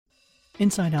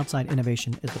Inside Outside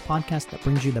Innovation is the podcast that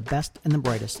brings you the best and the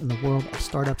brightest in the world of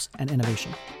startups and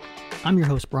innovation. I'm your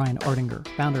host, Brian Ardinger,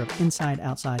 founder of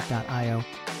InsideOutside.io,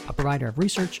 a provider of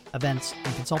research, events,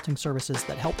 and consulting services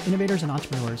that help innovators and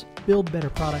entrepreneurs build better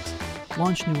products,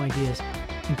 launch new ideas,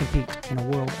 and compete in a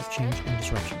world of change and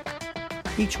disruption.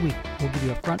 Each week, we'll give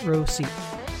you a front row seat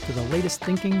to the latest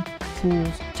thinking,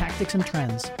 tools, tactics, and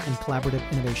trends in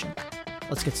collaborative innovation.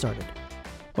 Let's get started.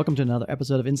 Welcome to another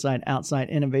episode of Inside Outside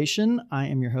Innovation. I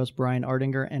am your host, Brian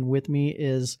Ardinger, and with me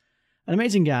is an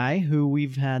amazing guy who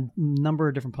we've had a number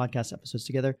of different podcast episodes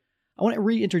together. I want to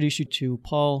reintroduce you to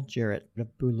Paul Jarrett of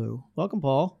Bulu. Welcome,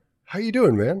 Paul. How you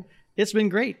doing, man? It's been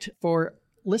great. For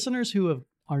listeners who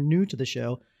are new to the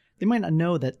show, they might not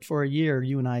know that for a year,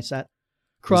 you and I sat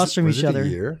across from each other. Was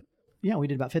it a year? Yeah, we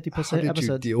did about 50 How did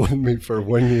episodes. you deal with me for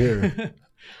 1 year?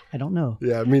 I don't know.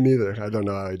 Yeah, me neither. I don't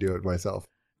know how I do it myself.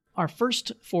 Our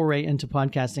first foray into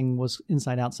podcasting was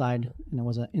Inside Outside, and it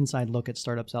was an inside look at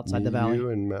startups outside the Valley. You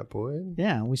and Matt Boyd?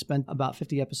 Yeah, we spent about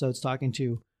 50 episodes talking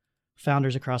to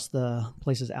founders across the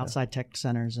places outside tech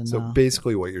centers. And so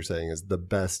basically what you're saying is the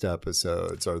best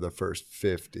episodes are the first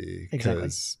 50. Exactly.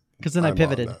 Because then I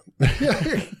pivoted.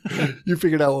 You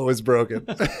figured out what was broken.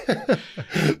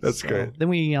 That's great. Then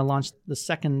we launched the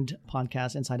second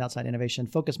podcast, Inside Outside Innovation,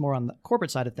 focused more on the corporate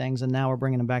side of things. And now we're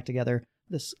bringing them back together,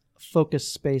 this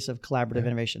focused space of collaborative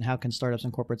innovation. How can startups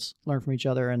and corporates learn from each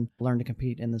other and learn to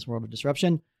compete in this world of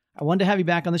disruption? I wanted to have you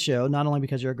back on the show, not only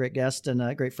because you're a great guest and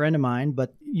a great friend of mine,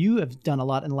 but you have done a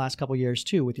lot in the last couple of years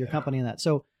too with your company and that.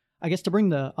 So I guess to bring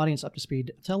the audience up to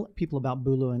speed, tell people about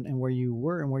Bulu and where you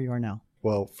were and where you are now.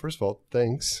 Well, first of all,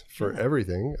 thanks for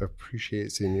everything.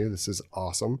 Appreciate seeing you. This is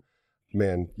awesome.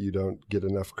 Man, you don't get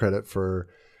enough credit for,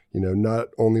 not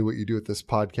only what you do with this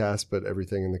podcast, but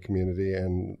everything in the community.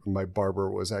 And my barber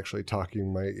was actually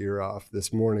talking my ear off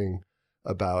this morning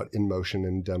about InMotion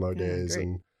and demo days. Great.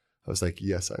 And I was like,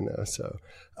 yes, I know.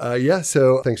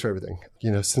 So thanks for everything.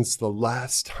 Since the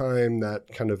last time that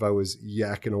I was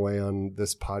yakking away on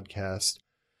this podcast,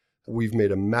 we've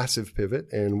made a massive pivot,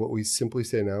 and what we simply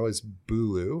say now is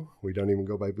Bulu. We don't even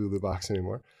go by Bulu Box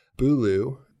anymore.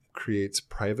 Bulu creates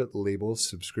private label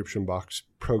subscription box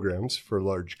programs for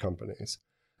large companies.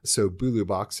 So Bulu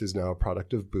Box is now a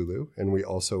product of Bulu, and we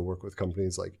also work with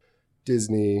companies like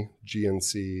Disney,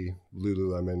 GNC,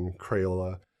 Lululemon,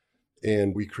 Crayola,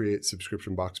 and we create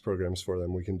subscription box programs for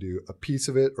them. We can do a piece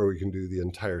of it, or we can do the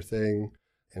entire thing,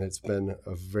 and it's been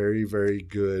a very, very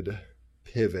good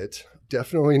pivot.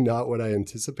 Definitely not what I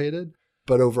anticipated,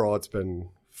 but overall it's been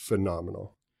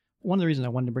phenomenal. One of the reasons I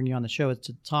wanted to bring you on the show is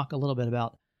to talk a little bit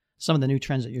about some of the new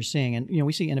trends that you're seeing. And,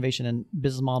 we see innovation in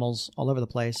business models all over the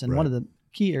place. And one of the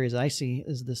key areas that I see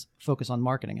is this focus on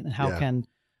marketing and how can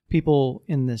people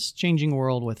in this changing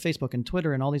world with Facebook and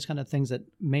Twitter and all these kind of things that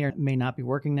may or may not be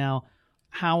working now,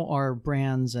 how are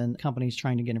brands and companies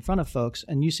trying to get in front of folks?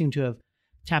 And you seem to have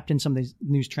tapped in some of these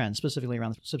new trends, specifically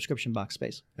around the subscription box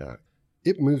space. Yeah.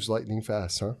 It moves lightning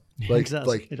fast, huh? It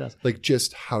does. Like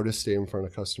just how to stay in front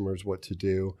of customers, what to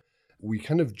do. We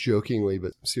kind of jokingly,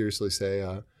 but seriously say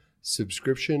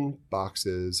subscription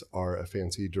boxes are a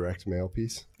fancy direct mail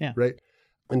piece, right?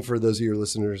 And for those of your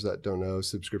listeners that don't know,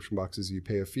 subscription boxes, you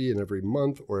pay a fee, and every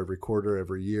month or every quarter,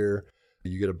 every year,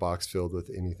 you get a box filled with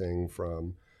anything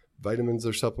from vitamins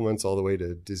or supplements all the way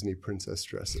to Disney princess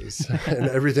dresses and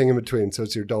everything in between. So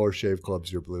it's your Dollar Shave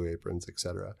Clubs, your Blue Aprons,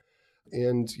 etc.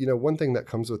 And, one thing that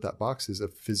comes with that box is a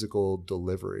physical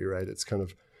delivery, right? It's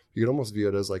you can almost view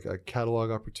it as like a catalog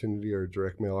opportunity or a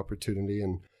direct mail opportunity.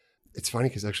 And it's funny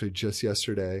because actually just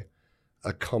yesterday,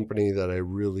 a company that I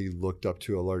really looked up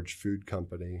to, a large food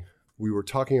company, we were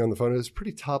talking on the phone. It was a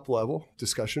pretty top level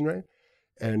discussion, right?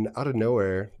 And out of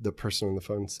nowhere, the person on the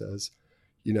phone says,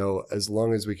 as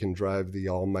long as we can drive the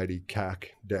almighty CAC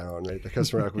down, right? The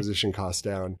customer acquisition cost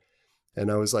down.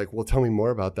 And I was like, well, tell me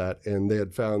more about that. And they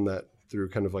had found that through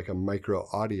kind of like a micro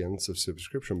audience of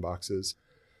subscription boxes,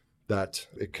 that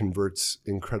it converts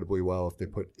incredibly well if they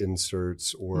put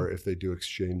inserts or if they do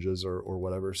exchanges or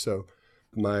whatever. So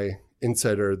my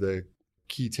insider, the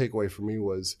key takeaway for me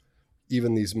was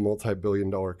even these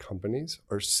multi-billion-dollar companies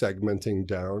are segmenting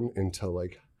down into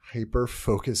like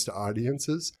hyper-focused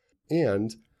audiences,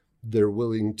 and they're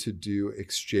willing to do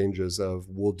exchanges of,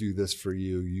 we'll do this for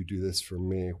you, you do this for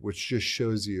me, which just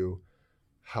shows you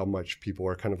how much people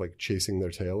are kind of like chasing their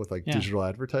tail with digital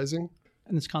advertising.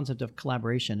 And this concept of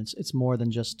collaboration, it's more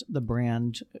than just the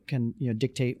brand can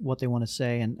dictate what they want to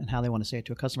say and how they want to say it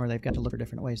to a customer. They've got to look for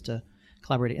different ways to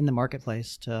collaborate in the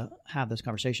marketplace to have those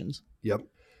conversations. Yep.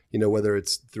 Whether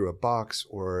it's through a box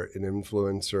or an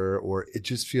influencer, or it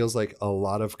just feels like a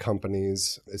lot of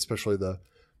companies, especially the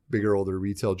bigger, older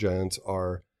retail giants,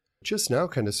 are just now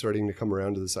kind of starting to come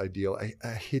around to this ideal. I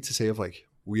hate to say of like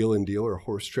wheel and deal or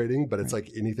horse trading, but it's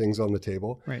like anything's on the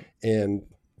table. Right. And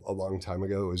a long time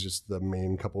ago, it was just the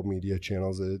main couple media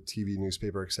channels, a TV,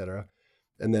 newspaper, et cetera.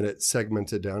 And then it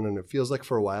segmented down, and it feels like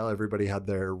for a while, everybody had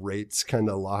their rates kind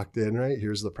of locked in, right?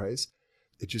 Here's the price.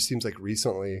 It just seems like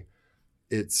recently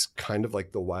it's kind of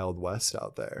like the Wild West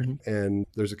out there. Mm-hmm. And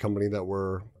there's a company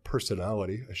that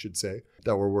personality, I should say,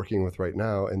 that we're working with right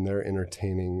now, and they're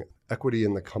entertaining equity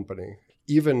in the company.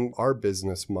 Even our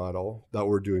business model that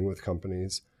we're doing with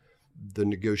companies, the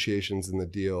negotiations in the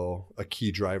deal, a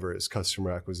key driver is customer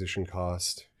acquisition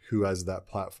cost, who has that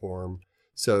platform.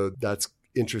 So that's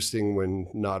interesting when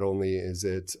not only is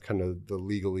it kind of the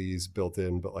legalese built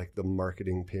in, but like the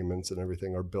marketing payments and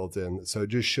everything are built in. So it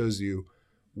just shows you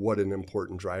what an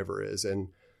important driver is. And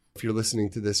if you're listening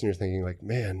to this and you're thinking like,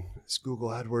 man, is Google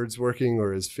AdWords working,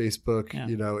 or is Facebook,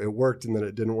 it worked and then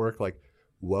it didn't work? Like,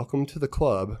 welcome to the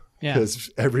club,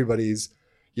 because everybody's,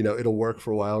 it'll work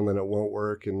for a while and then it won't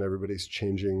work, and everybody's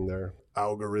changing their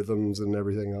algorithms and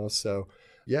everything else. So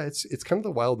yeah, it's kind of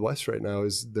the Wild West right now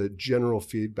is the general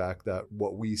feedback that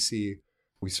what we see.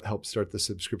 We help start the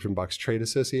Subscription Box Trade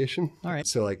Association. All right.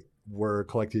 So like we're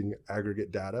collecting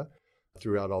aggregate data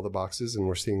throughout all the boxes, and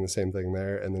we're seeing the same thing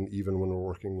there. And then even when we're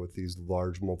working with these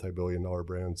large multi-billion-dollar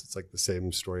brands, it's like the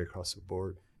same story across the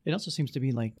board. It also seems to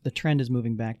be like the trend is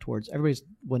moving back towards everybody's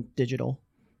went digital,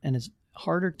 and it's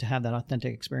harder to have that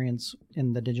authentic experience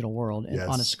in the digital world and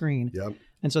on a screen. Yep.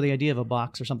 And so the idea of a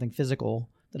box or something physical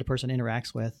that a person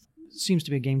interacts with seems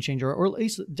to be a game changer, or at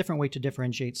least a different way to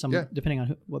differentiate depending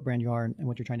on what brand you are and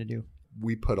what you're trying to do.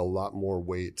 We put a lot more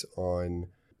weight on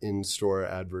in-store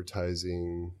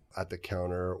advertising at the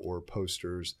counter or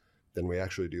posters than we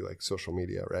actually do like social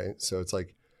media, right? So it's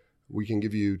like we can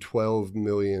give you 12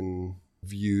 million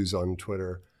views on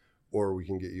Twitter, or we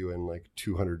can get you in like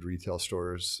 200 retail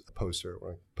stores, a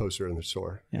poster in the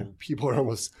store. Yeah. And people are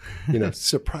almost,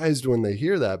 surprised when they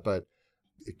hear that, but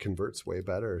it converts way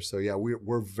better. So yeah,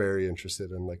 we're very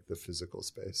interested in like the physical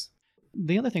space.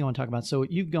 The other thing I want to talk about, so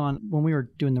you've gone, when we were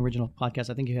doing the original podcast,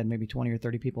 I think you had maybe 20 or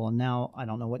 30 people, and now I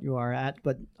don't know what you are at,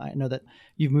 but I know that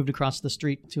you've moved across the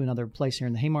street to another place here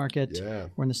in the Haymarket. Yeah.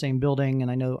 We're in the same building,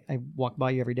 and I know I walk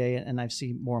by you every day, and I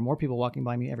see more and more people walking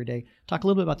by me every day. Talk a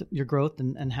little bit about your growth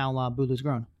and how Booloo's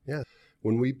grown. Yeah.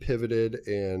 When we pivoted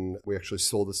and we actually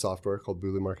sold a software called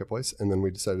Booloo Marketplace, and then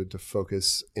we decided to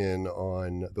focus in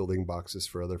on building boxes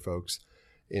for other folks.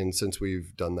 And since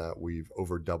we've done that, we've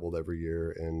over doubled every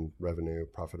year in revenue,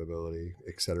 profitability,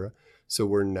 et cetera. So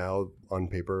we're now on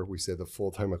paper, we say the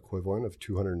full-time equivalent of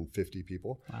 250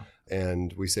 people. Wow.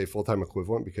 And we say full-time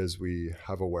equivalent because we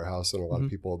have a warehouse and a lot of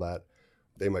people that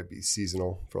they might be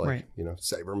seasonal for like,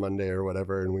 Cyber Monday or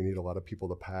whatever. And we need a lot of people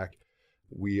to pack.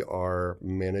 We are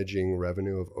managing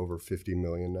revenue of over 50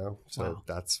 million now. So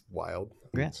that's wild.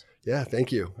 Congrats. Yeah,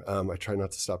 thank you. I try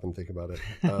not to stop and think about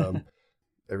it.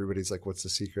 Everybody's like, what's the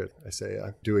secret? I say,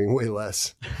 doing way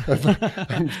less.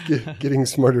 I'm getting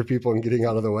smarter people and getting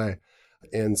out of the way.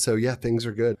 And so, yeah, things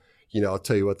are good. I'll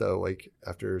tell you what, though, like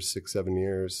after 6-7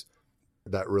 years,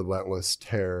 that relentless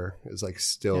terror is like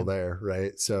still there,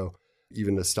 right? So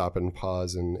even to stop and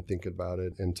pause and think about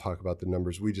it and talk about the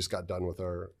numbers, we just got done with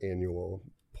our annual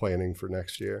planning for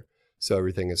next year. So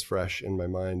everything is fresh in my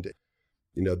mind.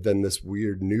 Then this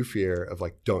weird new fear of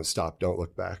like, don't stop, don't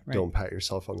look back, don't pat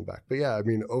yourself on the back. But yeah, I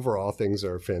mean, overall things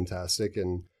are fantastic.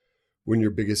 And when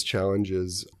your biggest challenge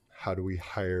is how do we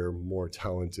hire more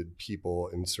talented people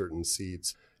in certain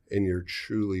seats, and you're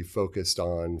truly focused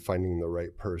on finding the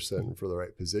right person for the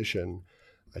right position,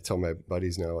 I tell my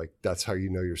buddies now, like, that's how you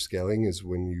know you're scaling is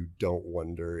when you don't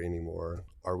wonder anymore,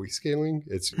 are we scaling?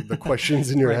 It's the questions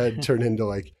in your head turn into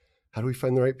like, how do we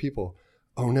find the right people?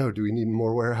 Oh no, do we need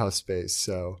more warehouse space?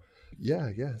 So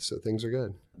yeah. So things are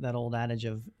good. That old adage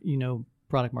of,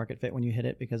 product market fit when you hit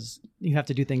it, because you have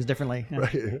to do things differently.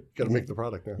 Right. Got to make the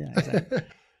product now. Yeah, exactly.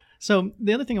 So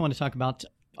the other thing I want to talk about,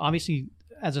 obviously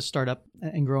as a startup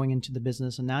and growing into the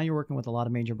business, and now you're working with a lot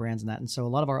of major brands and that. And so a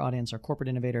lot of our audience are corporate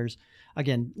innovators,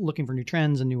 again, looking for new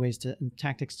trends and new ways and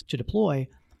tactics to deploy,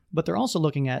 but they're also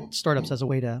looking at startups as a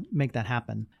way to make that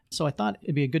happen. So I thought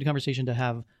it'd be a good conversation to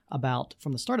have about,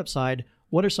 from the startup side,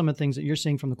 what are some of the things that you're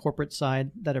seeing from the corporate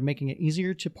side that are making it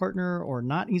easier to partner or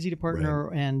not easy to partner,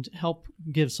 and help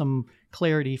give some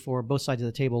clarity for both sides of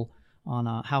the table on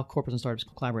how corporates and startups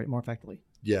can collaborate more effectively?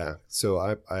 Yeah.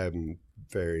 So I'm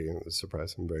very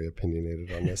surprised. I'm very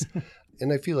opinionated on this.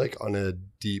 And I feel like on a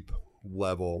deep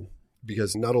level,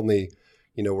 because not only,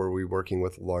 were we working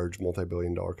with large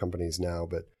multi-billion-dollar companies now,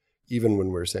 but even when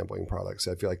we're sampling products,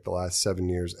 I feel like the last 7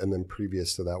 years, and then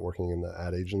previous to that, working in the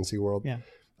ad agency world,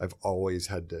 I've always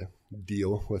had to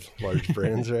deal with large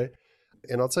brands, right?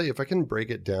 And I'll tell you, if I can break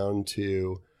it down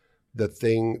to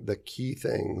the key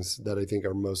things that I think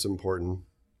are most important,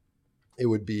 it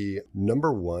would be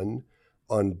number one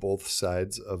on both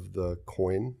sides of the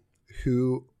coin,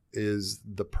 who is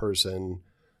the person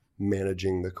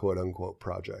managing the quote unquote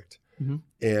project. Mm-hmm.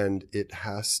 And it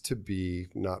has to be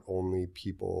not only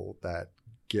people that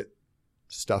get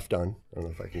stuff done. I don't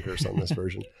know if I can curse on this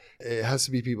version. It has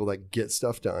to be people that get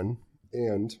stuff done.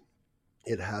 And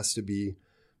it has to be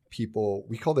people,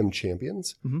 we call them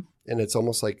champions. Mm-hmm. And it's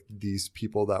almost like these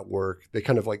people that work, they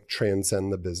kind of like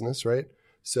transcend the business, right?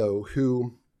 So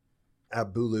who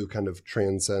at Bulu kind of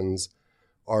transcends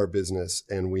our business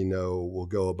and we know will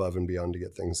go above and beyond to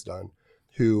get things done.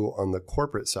 Who on the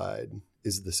corporate side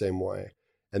is the same way.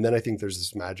 And then I think there's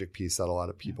this magic piece that a lot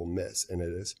of people miss. And it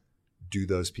is, do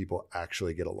those people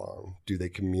actually get along? Do they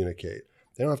communicate?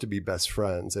 They don't have to be best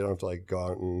friends. They don't have to like go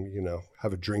out and,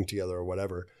 have a drink together or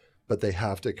whatever, but they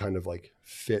have to kind of like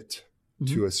fit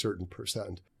to a certain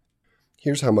percent.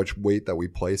 Here's how much weight that we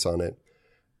place on it.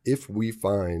 If we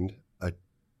find a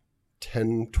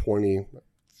 10, 20,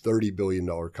 $30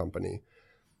 billion company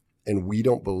and we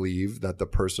don't believe that the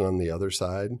person on the other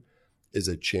side is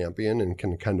a champion and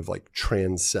can kind of like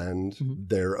transcend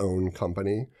their own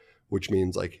company, which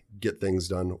means like get things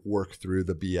done, work through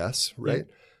the BS, right?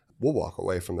 Yeah. We'll walk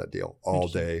away from that deal all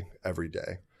day, every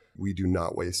day. We do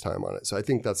not waste time on it. So I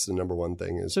think that's the number one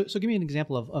thing is. So give me an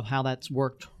example of how that's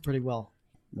worked pretty well.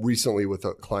 Recently with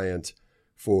a client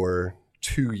for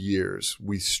 2 years,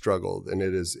 we struggled. And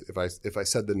it is, if I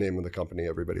said the name of the company,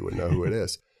 everybody would know who it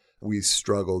is. We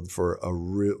struggled for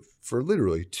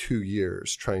literally 2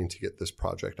 years trying to get this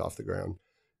project off the ground.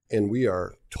 And we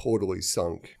are totally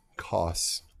sunk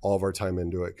costs, all of our time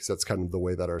into it, because that's kind of the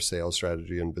way that our sales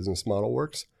strategy and business model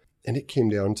works. And it came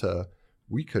down to,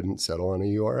 we couldn't settle on a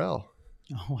URL.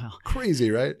 Oh, wow. Crazy,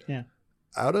 right? Yeah.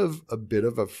 Out of a bit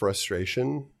of a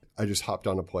frustration, I just hopped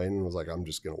on a plane and was like, I'm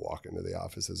just going to walk into the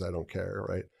offices. I don't care,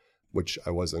 right? Which I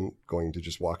wasn't going to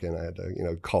just walk in. I had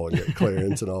to, call and get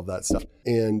clearance and all of that stuff.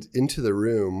 And into the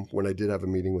room, when I did have a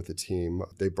meeting with the team,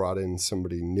 they brought in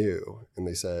somebody new and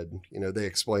they said, they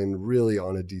explained really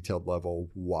on a detailed level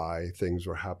why things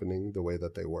were happening the way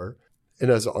that they were.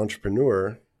 And as an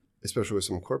entrepreneur, especially with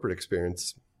some corporate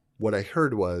experience, what I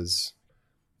heard was,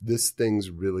 this thing's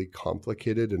really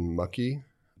complicated and mucky.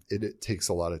 It takes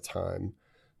a lot of time.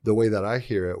 The way that I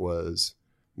hear it was,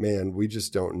 man, we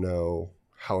just don't know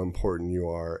how important you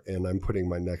are, and I'm putting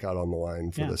my neck out on the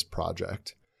line for this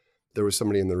project. There was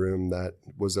somebody in the room that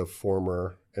was a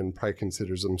former and probably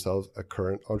considers themselves a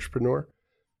current entrepreneur.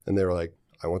 And they were like,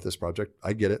 I want this project.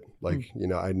 I get it. Like,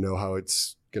 I know how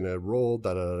it's going to roll,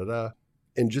 da-da-da-da.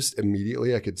 And just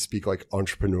immediately I could speak like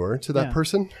entrepreneur to that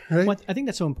person, right? Well, I think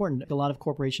that's so important. A lot of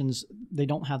corporations, they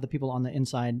don't have the people on the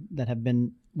inside that have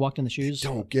been walked in the shoes.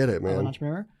 Don't get it, man. Of an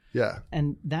entrepreneur. Yeah.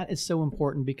 And that is so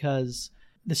important because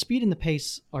the speed and the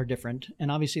pace are different. And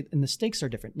obviously, and the stakes are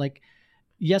different. Like,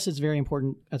 yes, it's very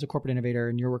important as a corporate innovator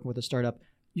and you're working with a startup,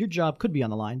 your job could be on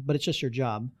the line, but it's just your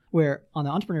job. Where on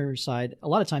the entrepreneur side, a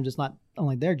lot of times it's not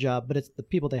only their job, but it's the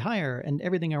people they hire and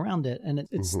everything around it. And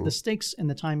it's the stakes and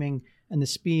the timing and the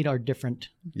speed are different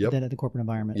than at the corporate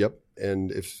environment. Yep.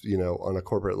 And if, on a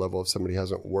corporate level, if somebody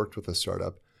hasn't worked with a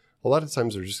startup, a lot of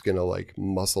times they're just going to like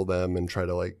muscle them and try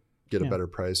to like get a better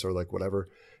price or like whatever.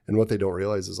 And what they don't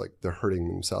realize is like they're hurting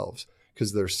themselves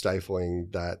because they're stifling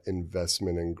that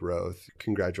investment and growth.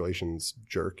 Congratulations,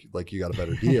 jerk. Like you got a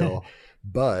better deal,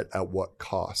 but at what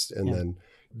cost? And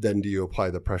then do you apply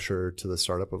the pressure to the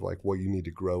startup of like, well, you need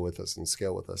to grow with us and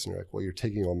scale with us. And you're like, well, you're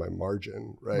taking all my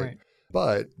margin, right?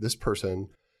 But this person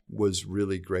was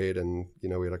really great. And, we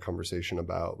had a conversation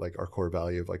about like our core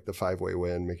value of like the 5-way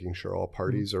win, making sure all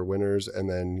parties are winners. And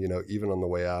then, even on the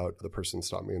way out, the person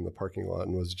stopped me in the parking lot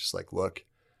and was just like, look,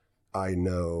 I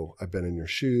know I've been in your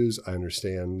shoes. I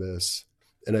understand this.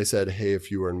 And I said, hey,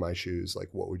 if you were in my shoes, like,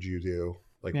 what would you do?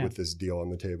 Like with this deal on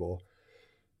the table?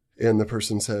 And the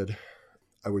person said,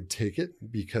 I would take it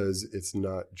because it's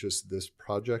not just this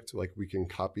project. Like we can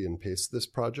copy and paste this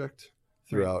project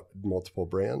throughout multiple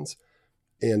brands.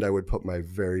 And I would put my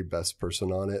very best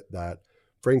person on it that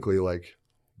frankly, like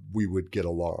we would get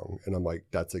along. And I'm like,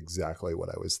 that's exactly what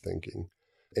I was thinking.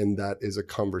 And that is a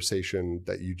conversation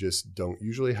that you just don't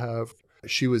usually have.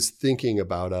 She was thinking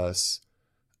about us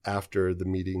after the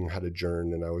meeting had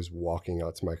adjourned and I was walking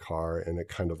out to my car and it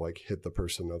kind of like hit the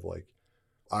person of like,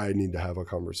 I need to have a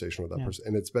conversation with that person.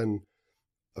 And it's been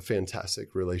a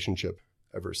fantastic relationship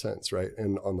ever since, right?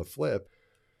 And on the flip,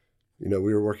 we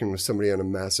were working with somebody on a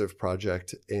massive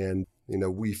project and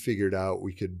We figured out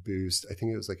we could boost, I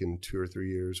think it was like in 2 or 3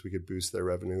 years, we could boost their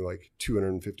revenue like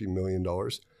 $250 million.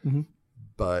 Mm-hmm.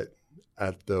 But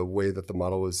at the way that the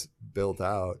model was built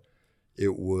out,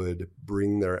 it would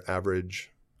bring their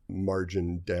average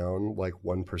margin down like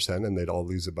 1% and they'd all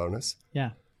lose a bonus.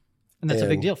 Yeah. And that's a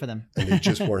big deal for them. And they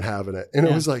just weren't having it. And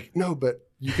it was like, no, but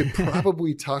you could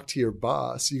probably talk to your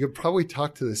boss. You could probably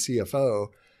talk to the CFO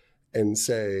and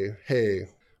say, hey,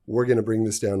 we're going to bring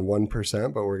this down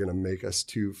 1%, but we're going to make us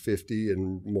 $250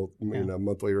 in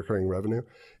monthly recurring revenue.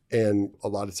 And a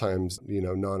lot of times,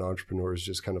 non-entrepreneurs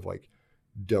just kind of like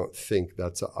don't think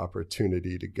that's an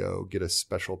opportunity to go get a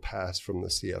special pass from the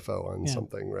CFO on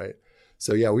something, right?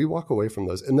 So yeah, we walk away from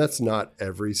those. And that's not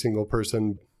every single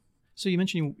person. So you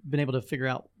mentioned you've been able to figure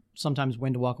out sometimes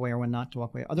when to walk away or when not to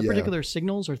walk away. Are there particular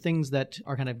signals or things that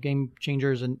are kind of game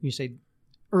changers and you say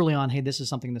early on, hey, this is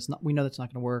something we know that's not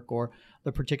going to work, or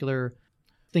the particular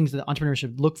things that entrepreneurs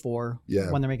should look for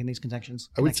when they're making these connections?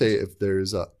 I would say if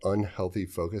there's an unhealthy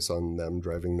focus on them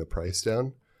driving the price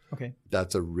down,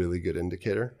 that's a really good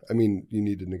indicator. I mean, you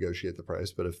need to negotiate the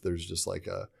price, but if there's just like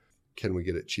a, can we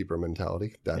get it cheaper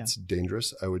mentality, that's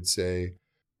dangerous. I would say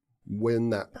when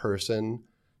that person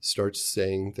starts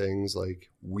saying things like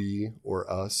we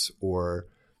or us, or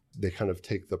they kind of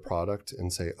take the product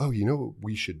and say, oh, you know what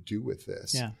we should do with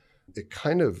this? Yeah. It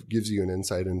kind of gives you an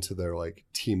insight into their like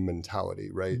team mentality,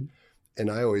 right? Mm-hmm.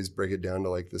 And I always break it down to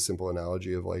like the simple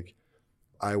analogy of like,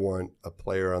 I want a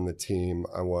player on the team.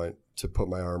 I want to put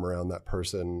my arm around that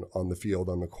person on the field,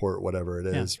 on the court, whatever it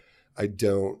is. I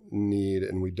don't need,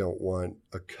 and we don't want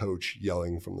a coach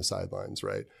yelling from the sidelines,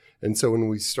 right? And so when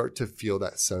we start to feel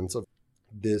that sense of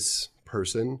this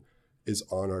person is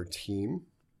on our team,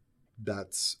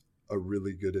 that's a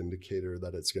really good indicator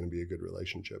that it's going to be a good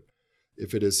relationship.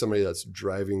 If it is somebody that's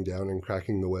driving down and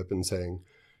cracking the whip and saying,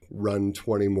 run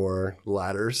 20 more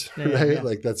ladders, right? Yeah.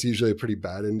 Like that's usually a pretty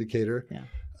bad indicator. Yeah.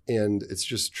 And it's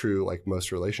just true, like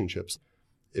most relationships.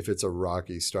 If it's a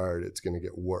rocky start, it's going to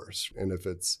get worse. And if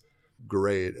it's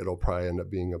great, it'll probably end up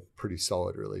being a pretty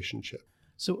solid relationship.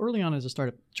 So early on as a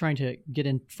startup, trying to get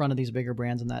in front of these bigger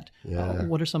brands and that,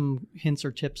 what are some hints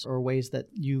or tips or ways that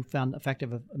you found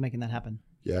effective of making that happen?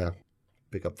 Yeah.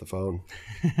 Pick up the phone.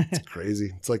 It's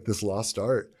crazy. It's like this lost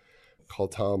art. Call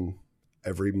Tom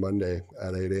every Monday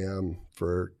at 8 a.m.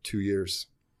 for 2 years.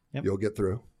 Yep. You'll get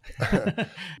through.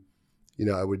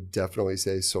 I would definitely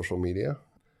say social media,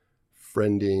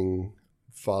 friending,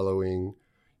 following.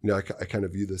 I kind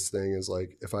of view this thing as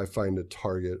like, if I find a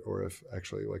target, or if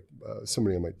actually like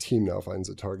somebody on my team now finds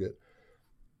a target,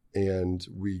 and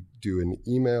we do an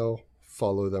email,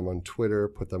 follow them on Twitter,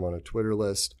 put them on a Twitter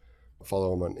list,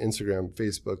 follow them on Instagram,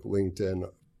 Facebook, LinkedIn,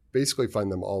 basically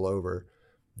find them all over.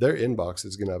 Their inbox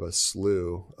is going to have a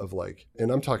slew of like, and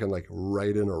I'm talking like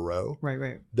right in a row.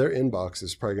 Right. Their inbox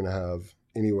is probably going to have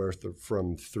anywhere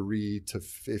from 3 to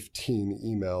 15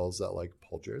 emails that like,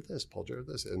 Paul Jarrett this,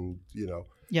 and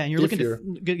Yeah, and you're looking to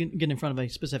get in front of a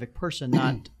specific person,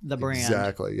 not the brand.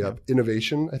 Exactly. Yep. Yeah.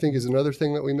 Innovation, I think, is another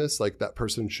thing that we miss. Like that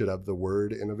person should have the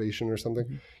word innovation or something.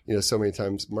 Mm-hmm. So many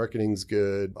times marketing's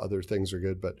good, other things are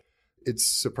good, but it's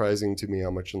surprising to me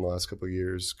how much in the last couple of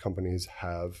years companies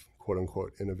have quote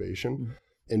unquote innovation. Mm-hmm.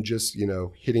 And just,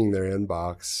 hitting their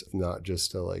inbox, not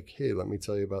just to like, hey, let me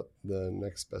tell you about the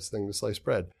next best thing to slice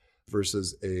bread,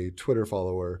 versus a Twitter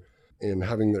follower and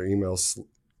having their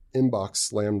inbox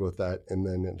slammed with that. And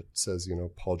then it says,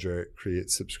 Paul Jarrett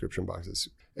creates subscription boxes.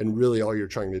 And really all you're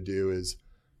trying to do is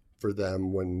for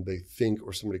them, when they think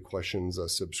or somebody questions a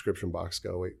subscription box,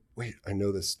 go, wait, I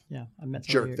know this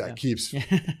jerk that keeps,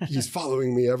 he's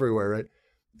following me everywhere, right?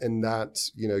 And that,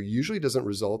 usually doesn't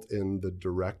result in the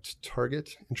direct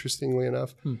target, interestingly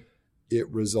enough. It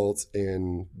results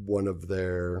in one of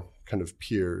their kind of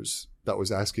peers that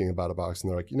was asking about a box.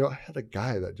 And they're like, I had a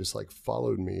guy that just like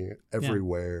followed me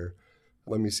everywhere.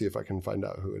 Yeah. Let me see if I can find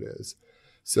out who it is.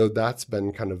 So that's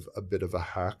been kind of a bit of a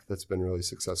hack that's been really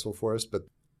successful for us. But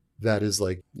that is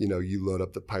like, you load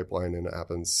up the pipeline and it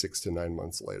happens 6 to 9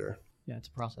 months later. Yeah, it's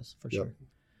a process for sure.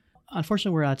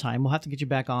 Unfortunately, we're out of time. We'll have to get you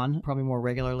back on probably more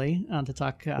regularly to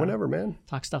talk. Whenever, man.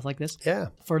 Talk stuff like this. Yeah.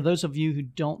 For those of you who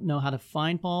don't know how to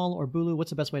find Paul or Bulu, what's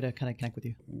the best way to kind of connect with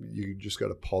you? You just go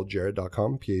to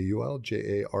pauljarrett.com,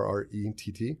 PaulJarrett,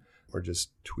 or just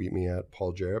tweet me at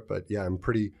Paul Jarrett. But yeah, I'm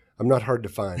not hard to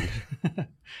find.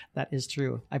 That is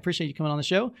true. I appreciate you coming on the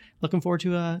show. Looking forward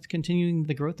to continuing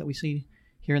the growth that we see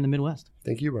here in the Midwest.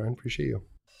 Thank you, Brian. Appreciate you.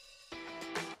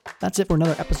 That's it for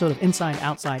another episode of Inside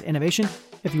Outside Innovation.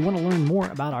 If you want to learn more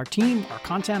about our team, our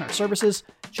content, our services,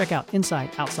 check out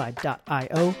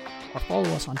InsideOutside.io or follow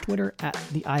us on Twitter at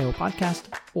the IO Podcast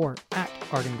or at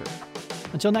Ardinger.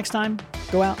 Until next time,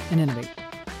 go out and innovate.